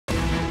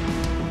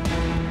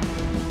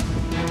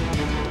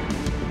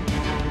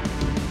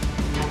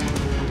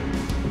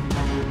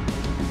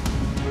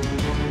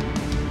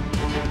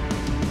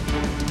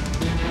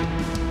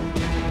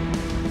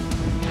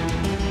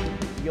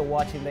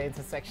watching The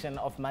Intersection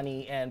of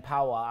Money and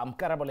Power. I'm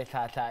Karabole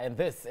Tlhatla, and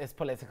this is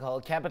Political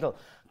Capital.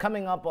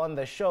 Coming up on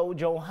the show,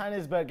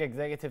 Johannesburg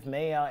Executive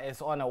Mayor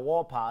is on a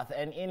warpath,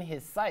 and in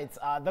his sights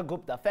are the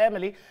Gupta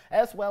family,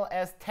 as well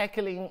as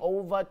tackling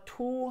over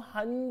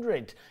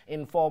 200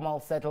 informal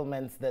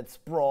settlements that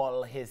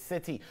sprawl his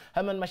city.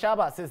 Herman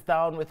Mashaba sits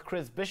down with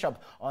Chris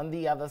Bishop on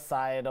the other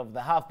side of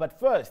the half. But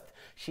first,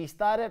 she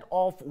started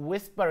off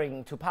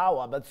whispering to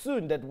power, but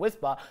soon that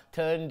whisper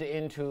turned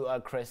into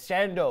a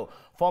crescendo.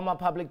 Former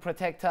public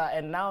protector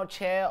and now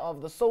chair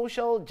of the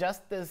Social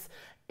Justice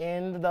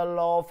in the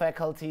Law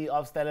Faculty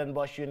of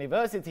Stellenbosch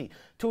University,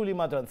 Thuli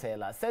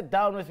Mandosela, sat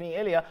down with me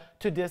earlier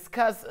to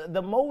discuss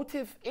the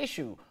motive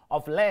issue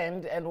of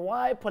land and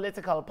why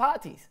political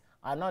parties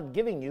are not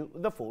giving you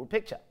the full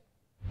picture.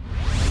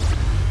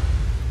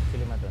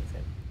 Thuli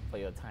Mandosela, for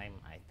your time,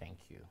 I thank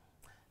you.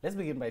 Let's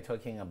begin by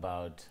talking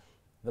about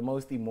the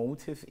most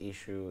emotive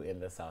issue in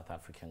the South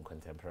African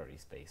contemporary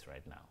space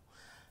right now,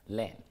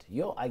 land.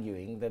 You're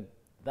arguing that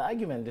the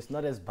argument is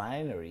not as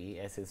binary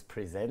as it's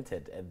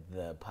presented at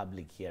the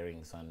public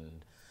hearings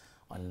on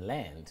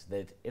land,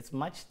 that it's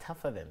much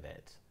tougher than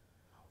that.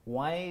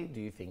 Why do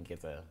you think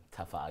it's a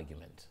tougher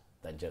argument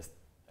than just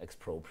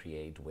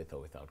expropriate with or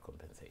without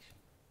compensation?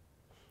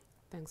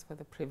 Thanks for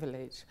the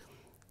privilege.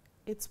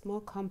 It's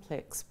more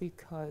complex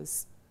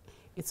because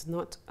it's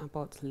not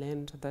about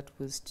land that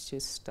was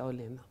just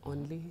stolen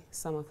only.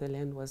 Some of the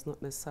land was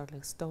not necessarily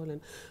stolen,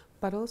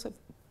 but also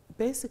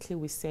basically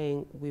we're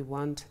saying we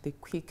want the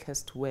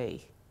quickest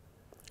way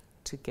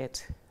to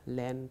get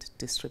land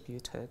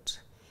distributed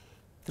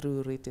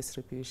through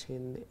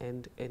redistribution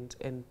and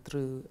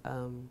through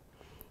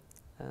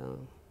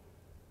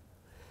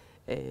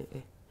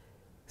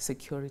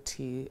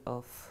security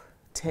of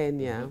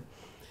tenure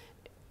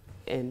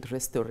and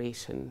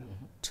restoration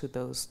to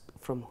those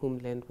from whom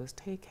land was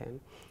taken.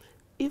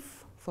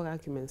 If, for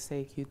argument's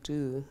sake, you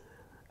do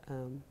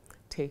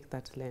take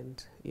that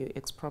land, you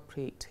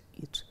expropriate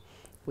it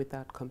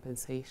without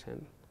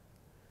compensation,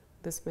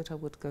 this matter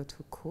would go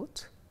to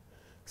court.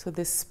 So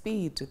the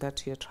speed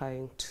that you're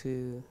trying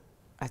to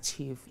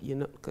achieve, you're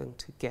not going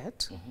to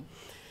get.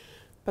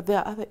 But there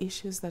are other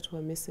issues that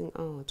we're missing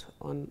out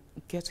on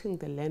getting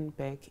the land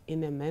back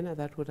in a manner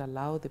that would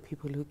allow the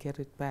people who get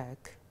it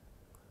back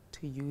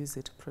to use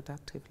it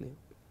productively.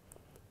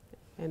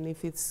 And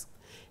if it's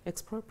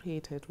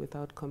expropriated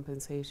without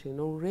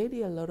compensation,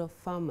 already a lot of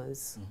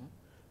farmers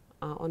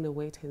are on a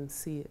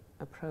wait-and-see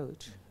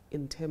approach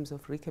in terms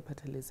of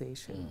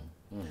recapitalization.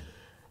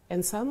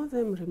 And some of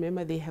them,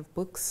 remember, they have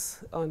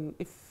books on,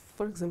 if,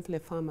 for example, a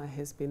farmer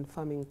has been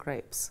farming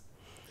grapes,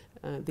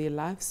 their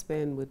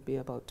lifespan would be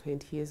about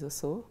 20 years or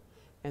so,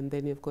 and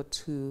then you've got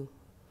to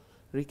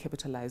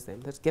recapitalize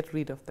them, let's get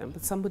rid of them.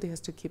 But somebody has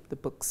to keep the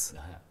books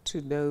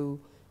to know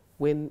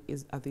when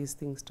are these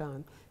things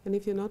done. And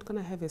if you're not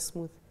going to have a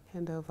smooth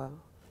handover,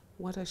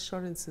 what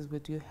assurances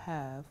would you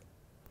have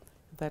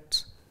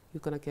that you're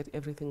going to get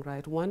everything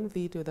right? One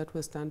video that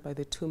was done by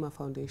the Tuma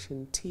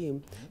Foundation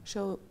team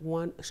showed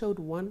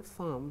one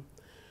farm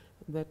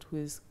that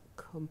was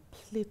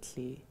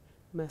completely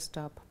messed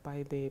up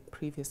by the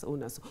previous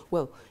owners.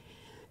 Well,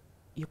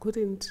 you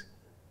couldn't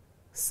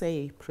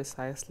say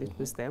precisely it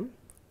was them.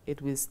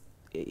 It was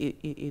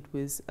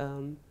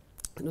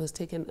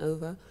taken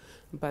over,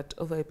 but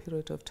over a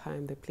period of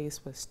time, the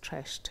place was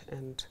trashed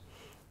and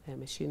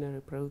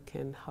machinery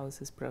broken,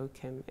 houses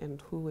broken,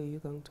 and who were you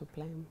going to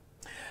blame?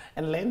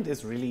 And land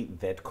is really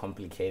that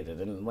complicated.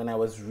 And when I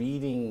was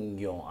reading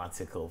your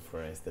article,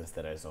 for instance,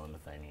 that I saw in the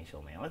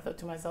Financial Mail, I thought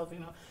to myself, you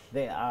know,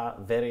 there are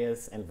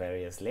various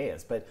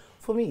layers. But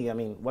for me, I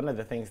mean, one of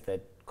the things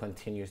that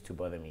continues to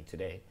bother me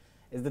today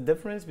is the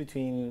difference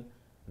between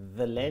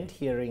the land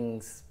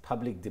hearings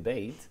public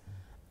debate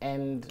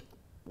and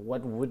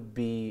what would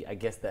be, I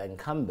guess, the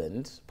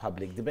incumbent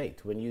public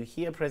debate. When you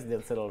hear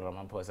President Cyril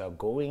Ramaphosa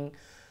going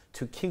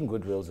to King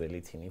Goodwill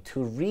Zwelithini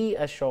to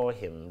reassure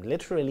him,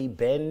 literally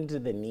bend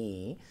the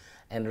knee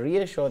and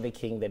reassure the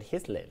king that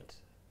his land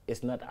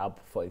is not up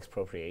for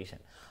expropriation.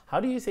 How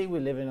do you say we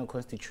live in a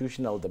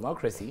constitutional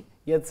democracy,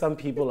 yet some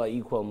people are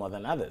equal more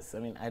than others? I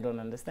mean, I don't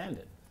understand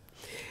it.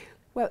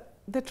 Well,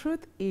 the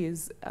truth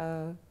is,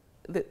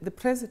 the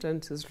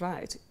president is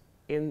right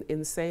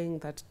in saying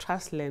that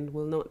trust land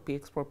will not be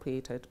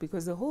expropriated,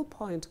 because the whole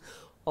point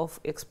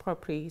of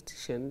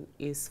expropriation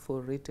is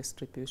for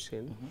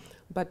redistribution.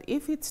 But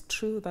if it's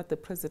true that the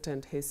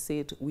president has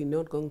said we're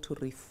not going to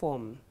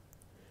reform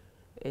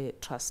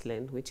trust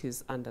land, which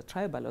is under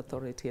tribal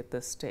authority at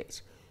this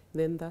stage,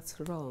 then that's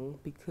wrong,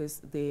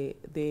 because the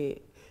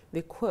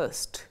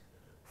quest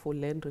for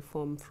land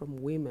reform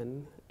from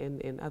women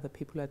and other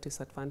people who are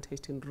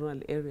disadvantaged in rural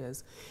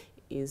areas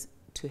is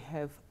to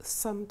have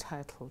some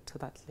title to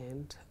that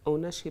land,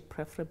 ownership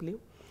preferably,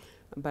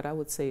 but I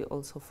would say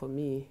also for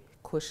me,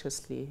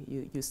 cautiously,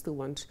 you still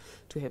want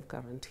to have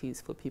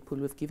guarantees for people.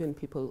 We've given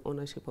people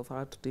ownership of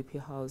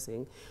RDP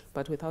housing,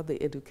 but without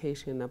the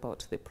education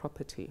about the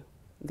property,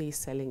 they're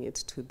selling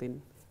it to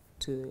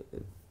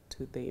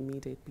the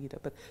immediate bidder.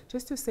 But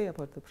just to say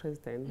about the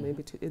president,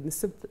 maybe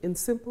in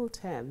simple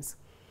terms,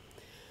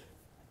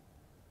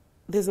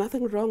 there's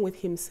nothing wrong with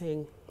him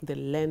saying the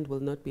land will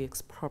not be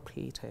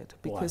expropriated,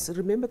 because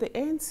remember, the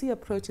ANC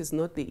approach is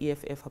not the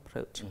EFF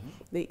approach.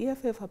 The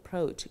EFF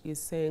approach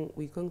is saying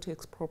we're going to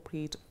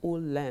expropriate all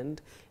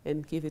land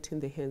and give it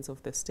in the hands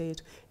of the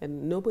state,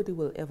 and nobody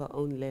will ever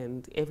own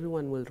land.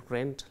 Everyone will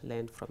rent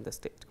land from the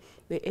state.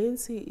 The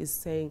ANC is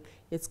saying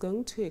it's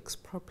going to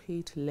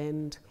expropriate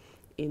land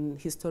in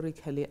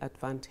historically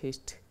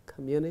advantaged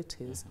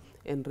communities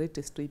and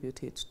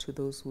redistribute it to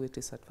those who were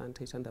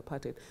disadvantaged under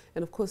apartheid.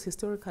 And of course,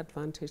 historic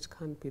advantage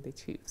can't be the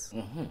chiefs.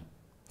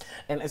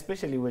 And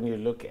especially when you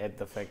look at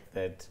the fact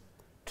that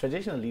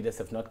traditional leaders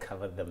have not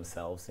covered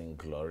themselves in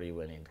glory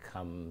when it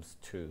comes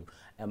to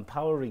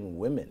empowering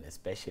women,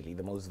 especially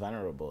the most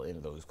vulnerable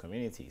in those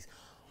communities.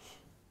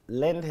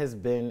 Land has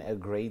been a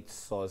great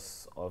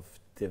source of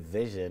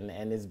division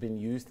and has been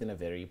used in a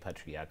very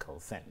patriarchal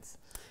sense.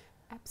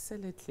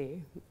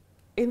 Absolutely.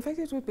 In fact,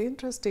 it would be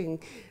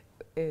interesting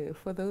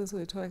for those who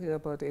are talking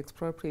about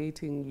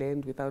expropriating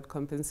land without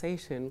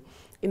compensation.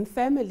 In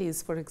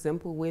families, for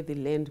example, where the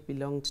land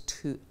belonged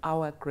to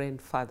our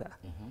grandfather,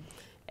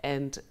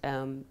 and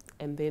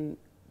then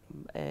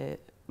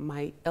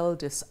my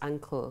eldest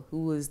uncle,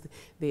 who was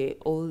the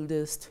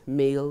oldest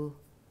male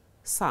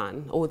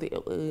son, or the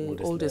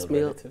oldest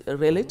male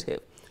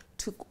relative,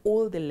 took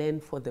all the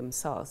land for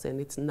themselves, and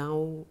it's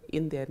now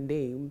in their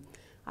name.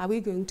 Are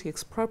we going to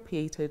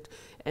expropriate it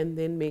and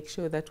then make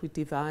sure that we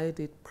divide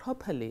it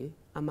properly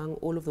among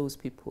all of those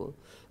people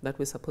that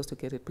were supposed to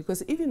get it?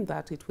 Because even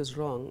that, it was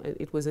wrong.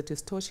 It was a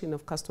distortion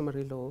of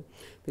customary law,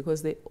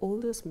 because the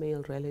oldest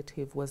male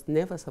relative was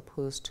never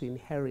supposed to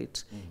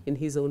inherit in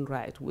his own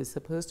right. Was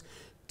supposed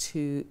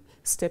to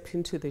step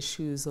into the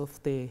shoes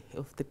of the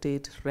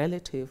dead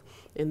relative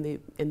and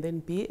then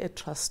be a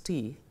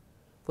trustee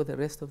for the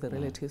rest of the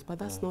relatives. But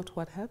that's not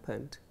what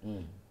happened.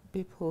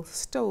 People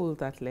stole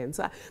that land.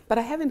 So, but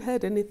I haven't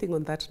heard anything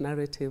on that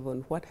narrative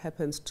on what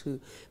happens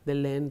to the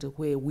land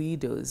where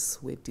widows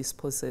were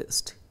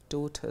dispossessed,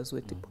 daughters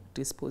were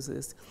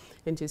dispossessed,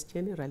 and just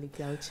generally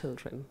girl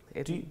children.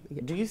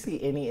 Do you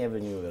see any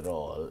avenue at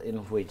all in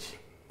which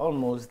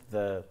almost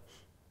the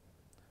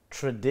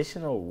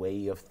traditional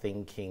way of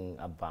thinking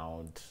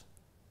about,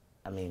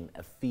 I mean,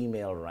 a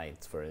female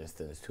rights, for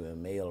instance, to a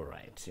male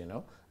rights, you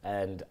know?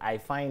 And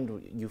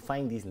you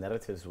find these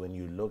narratives when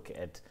you look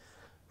at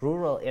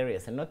rural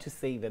areas, and not to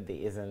say that there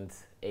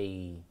isn't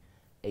a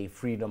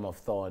freedom of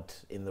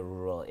thought in the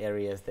rural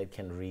areas that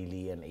can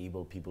really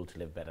enable people to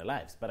live better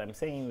lives, but I'm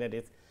saying that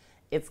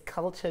it's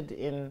cultured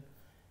in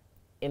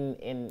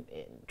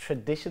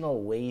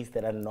traditional ways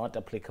that are not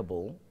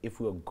applicable if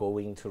we're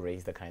going to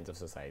raise the kinds of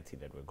society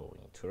that we're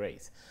going to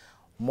raise.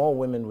 More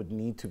women would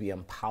need to be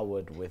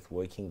empowered with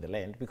working the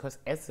land, because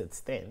as it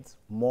stands,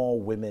 more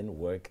women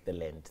work the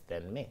land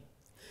than men.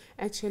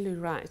 Actually,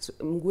 right.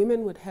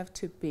 Women would have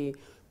to be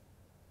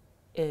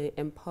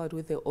empowered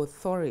with the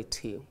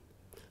authority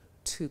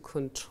to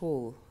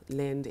control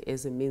land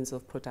as a means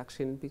of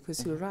production,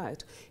 because you're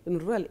right, in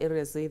rural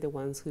areas they're the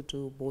ones who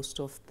do most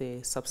of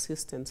the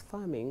subsistence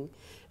farming,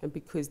 and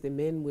because the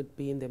men would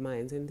be in the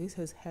mines, and this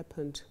has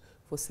happened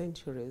for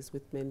centuries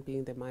with men being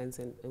in the mines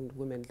and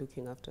women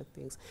looking after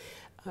things.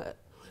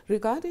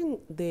 Regarding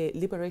the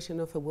liberation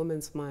of a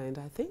woman's mind,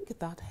 I think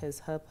that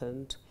has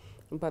happened.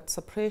 But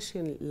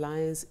suppression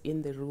lies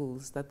in the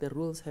rules, that the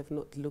rules have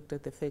not looked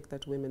at the fact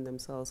that women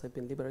themselves have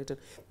been liberated.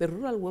 The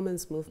rural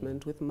women's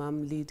movement with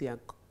Mam Lydia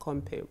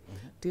Kompe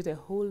did a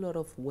whole lot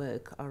of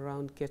work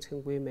around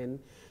getting women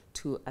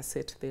to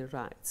assert their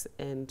rights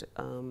and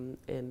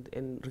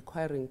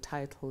requiring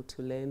title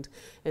to land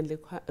and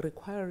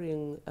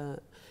requiring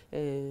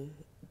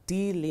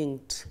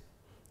delinked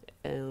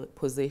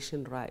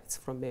possession rights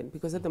from men,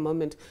 because at the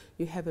moment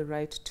you have a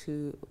right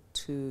to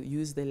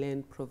use the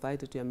land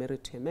provided you are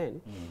married to a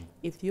man.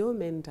 If your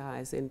man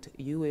dies and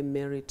you were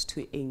married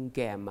to a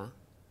Ngema,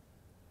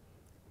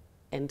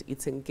 and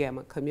it's a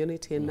Ngema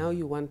community, and now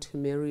you want to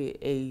marry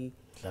a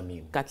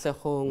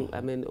Katlehong,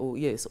 I mean, or a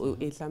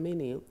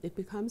Dlamini, it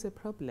becomes a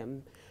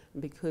problem,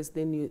 because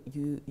then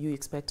you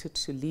expected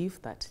to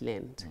leave that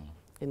land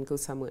and go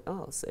somewhere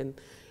else,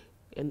 and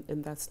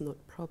that's not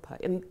proper.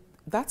 And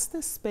that's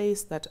the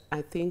space that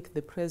I think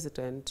the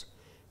president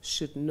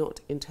should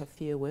not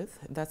interfere with.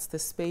 That's the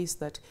space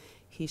that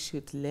he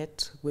should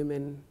let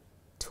women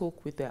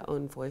talk with their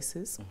own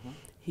voices.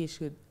 He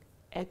should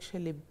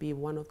actually be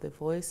one of the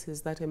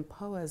voices that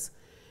empowers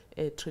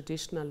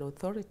traditional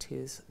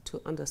authorities to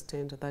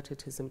understand that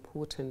it is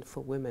important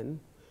for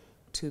women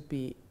to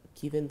be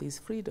given these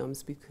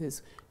freedoms,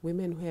 because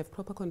women who have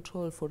proper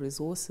control for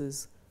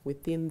resources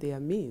within their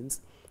means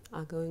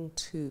are going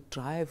to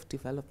drive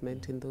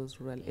development in those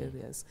rural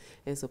areas,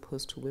 as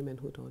opposed to women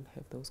who don't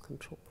have those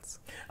controls.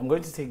 I'm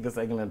going to take this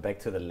argument back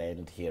to the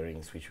land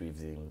hearings, which we've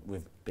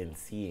been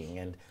seeing,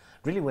 and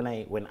really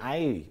when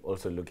I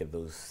also look at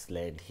those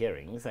land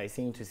hearings, I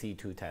seem to see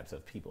two types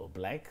of people: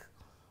 black,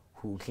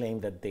 who claim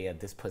that they are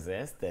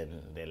dispossessed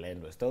and their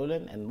land was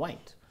stolen, and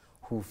white,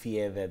 who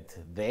fear that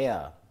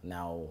their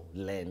now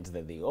land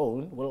that they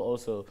own will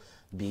also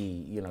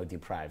be,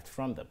 deprived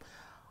from them.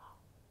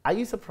 Are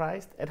you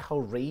surprised at how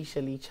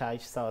racially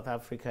charged South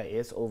Africa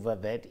is over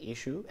that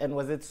issue? And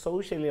was it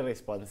socially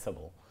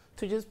responsible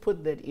to just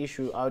put that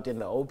issue out in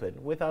the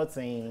open without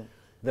saying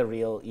the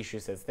real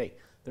issues at stake?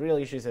 The real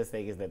issues at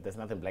stake is that there's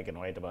nothing black and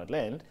white about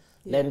land.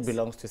 Yes. Land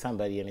belongs to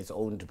somebody and it's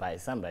owned by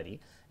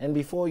somebody. And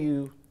before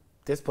you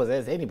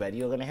dispossess anybody,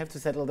 you're going to have to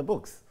settle the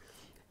books.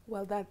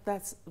 Well,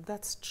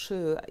 that's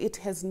true. It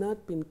has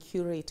not been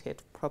curated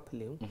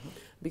properly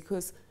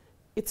because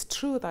it's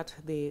true that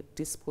the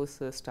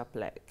dispossessed are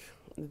black.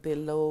 The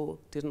law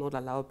did not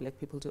allow black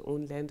people to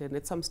own land, and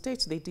at some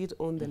stage they did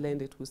own the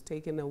land. It was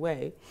taken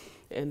away,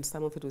 and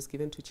some of it was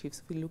given to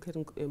chiefs. If we look at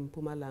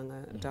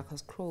Mpumalanga,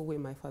 Darkest Crow, where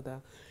my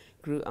father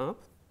grew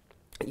up,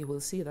 you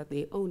will see that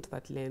they owned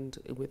that land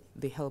with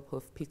the help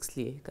of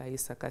Pixley,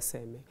 Kaisa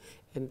Kaseme,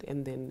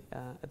 and then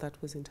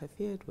that was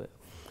interfered with.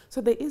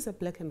 So there is a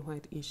black and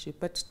white issue,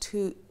 but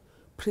to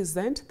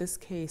present this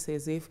case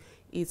as if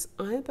it's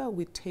either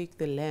we take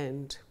the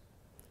land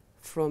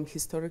from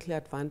historically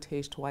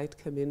advantaged white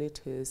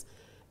communities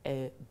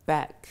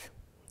back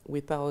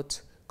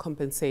without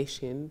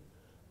compensation,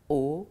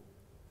 or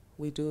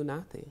we do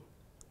nothing.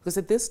 Because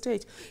at this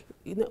stage,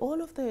 you know,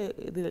 all of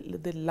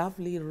the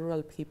lovely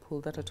rural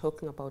people that are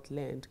talking about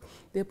land,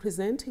 they're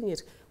presenting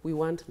it, we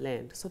want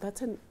land. So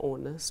that's an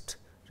honest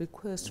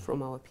request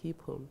from our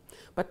people.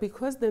 But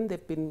because then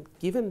they've been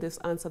given this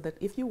answer that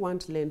if you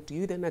want land, do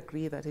you then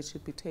agree that it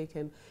should be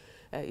taken,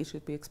 it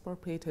should be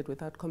expropriated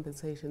without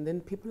compensation?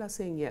 Then people are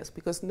saying yes,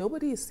 because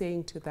nobody is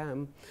saying to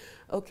them,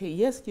 okay,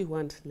 yes, you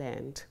want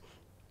land,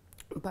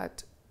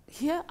 but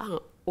here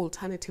are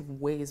alternative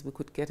ways we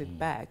could get it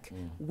back.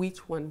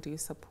 Which one do you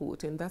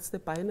support? And that's the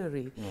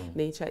binary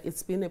nature.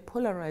 It's been a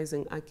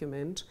polarizing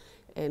argument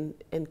and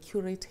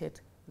curated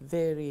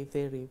very,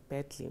 very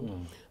badly.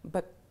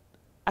 But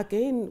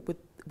again, with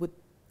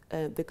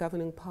the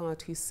governing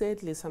party,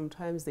 sadly,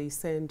 sometimes they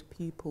send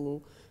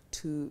people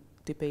to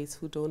debates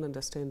who don't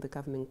understand the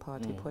governing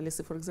party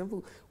policy. For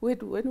example,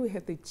 when we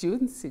had the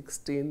June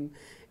 16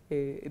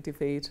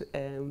 debate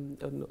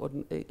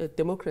on a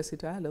democracy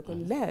dialogue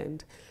on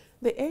land,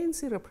 the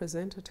ANC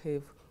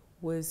representative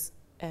was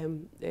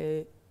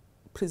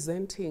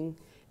presenting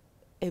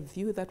a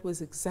view that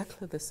was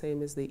exactly the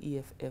same as the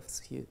EFF's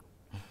view.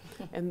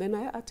 And then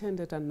I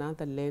attended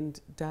another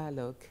land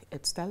dialogue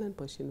at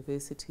Stellenbosch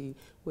University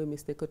where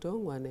Mr.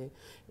 Kodongwane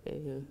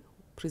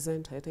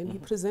presented, and he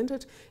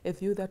presented a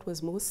view that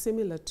was more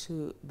similar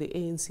to the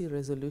ANC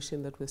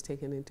resolution that was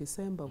taken in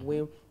December,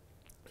 where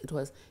it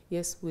was,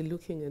 yes, we're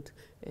looking at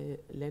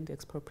land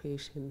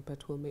expropriation,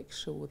 but we'll make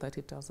sure that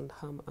it doesn't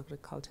harm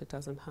agriculture, it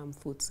doesn't harm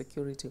food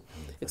security,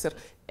 etc.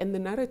 And the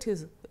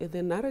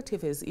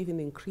narrative has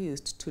even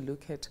increased to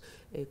look at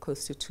a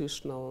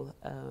constitutional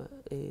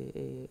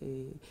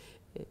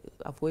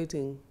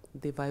avoiding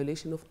the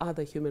violation of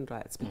other human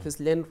rights, because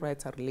land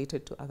rights are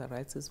related to other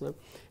rights as well.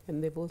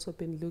 And they've also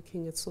been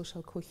looking at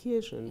social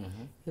cohesion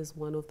as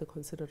one of the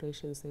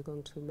considerations they're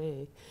going to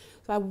make.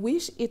 So I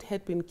wish it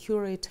had been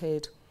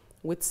curated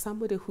with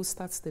somebody who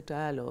starts the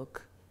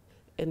dialogue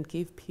and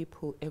give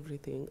people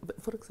everything.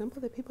 But for example,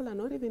 the people are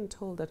not even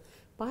told that,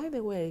 by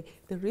the way,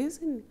 the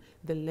reason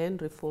the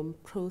land reform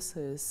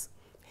process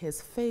has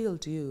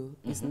failed you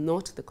is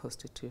not the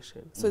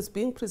Constitution. So it's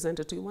being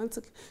presented to you, once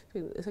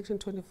Section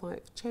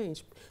 25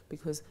 changed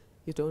because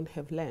you don't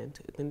have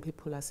land, then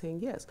people are saying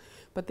yes.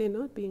 But they're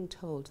not being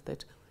told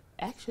that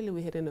actually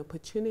we had an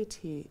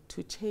opportunity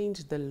to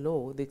change the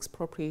law, the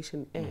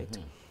Expropriation Act,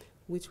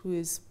 which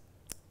was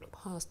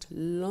passed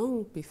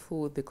long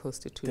before the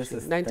Constitution, this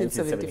is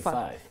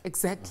 1975.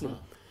 Exactly.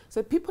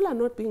 So people are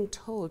not being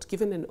told,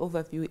 given an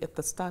overview at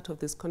the start of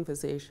this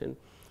conversation,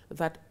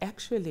 that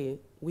actually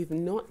we've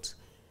not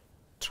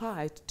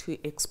tried to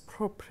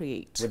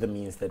expropriate with the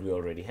means that we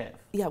already have.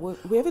 Yeah,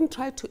 we haven't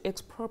tried to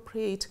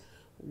expropriate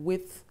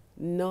with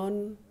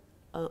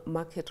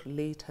non-market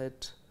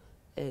related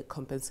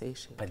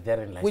compensation, but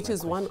therein lies which my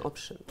is question. one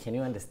option. Can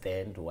you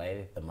understand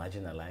why the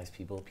marginalized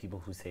people, people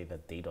who say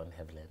that they don't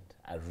have land,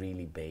 are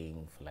really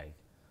baying for like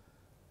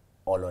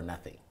all or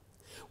nothing?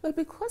 Well,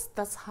 because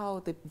that's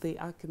how the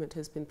argument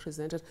has been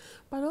presented.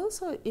 But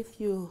also, if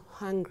you're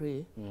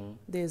hungry,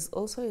 there's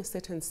also a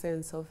certain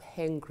sense of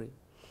hangry.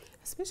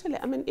 Especially,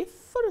 I mean, if,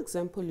 for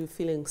example, you're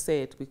feeling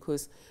sad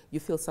because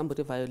you feel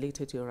somebody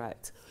violated your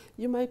rights,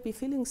 you might be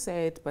feeling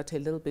sad but a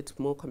little bit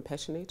more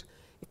compassionate.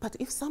 But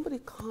if somebody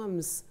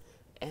comes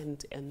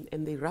and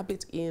they rub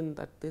it in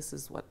that this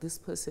is what this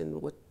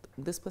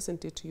person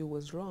did to you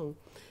was wrong,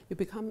 you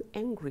become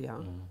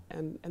angrier,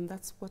 and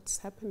that's what's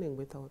happening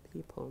with our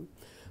people.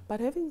 But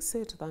having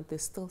said that,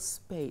 there's still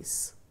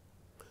space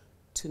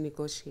to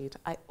negotiate.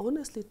 I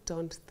honestly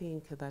don't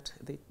think that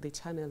the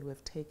channel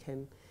we've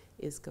taken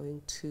is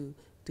going to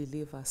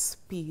deliver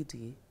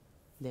speedy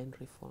land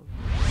reform.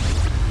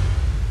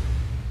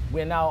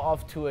 We're now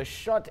off to a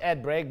short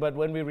ad break, but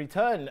when we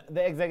return,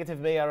 the executive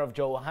mayor of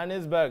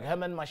Johannesburg,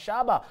 Herman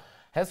Mashaba,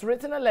 has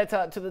written a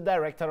letter to the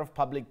Director of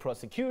Public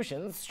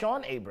Prosecutions,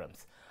 Sean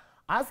Abrams,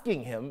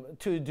 asking him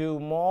to do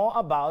more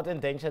about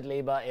indentured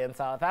labor in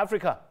South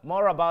Africa.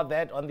 More about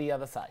that on the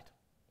other side.